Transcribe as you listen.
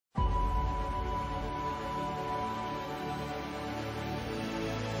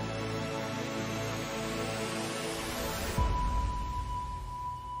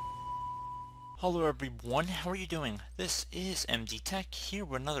Hello everyone, how are you doing? This is MD Tech here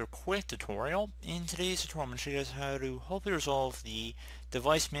with another quick tutorial. In today's tutorial, I'm going to show you guys how to hopefully resolve the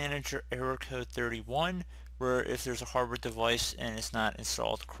device manager error code 31, where if there's a hardware device and it's not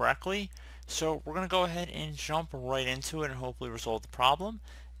installed correctly. So we're going to go ahead and jump right into it and hopefully resolve the problem.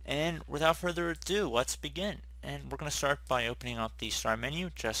 And without further ado, let's begin. And we're going to start by opening up the start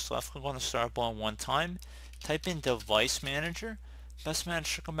menu. Just left click on the start button one time. Type in device manager. Best match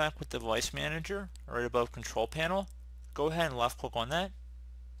should come back with Device Manager right above Control Panel. Go ahead and left click on that.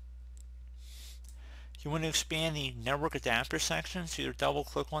 You want to expand the network adapter section, so either double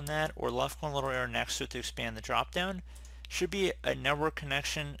click on that or left click on the little arrow next to it to expand the drop down. Should be a network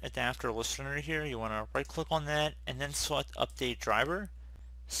connection adapter listener here. You want to right click on that and then select Update Driver.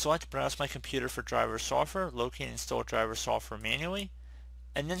 Select Browse My Computer for driver software, locate and install driver software manually,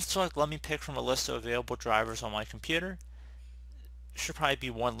 and then select Let me pick from a list of available drivers on my computer. Should probably be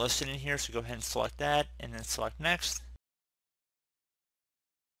one listed in here, so go ahead and select that and then select next.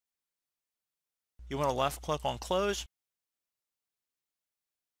 You want to left click on close.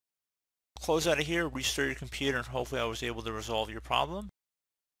 Close out of here, restart your computer, and hopefully I was able to resolve your problem.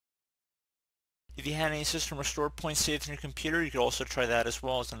 If you had any system restore points saved in your computer, you could also try that as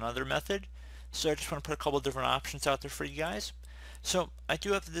well as another method. So I just want to put a couple different options out there for you guys. So I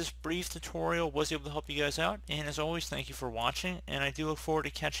do hope that this brief tutorial was able to help you guys out, and as always, thank you for watching, and I do look forward to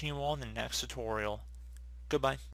catching you all in the next tutorial. Goodbye.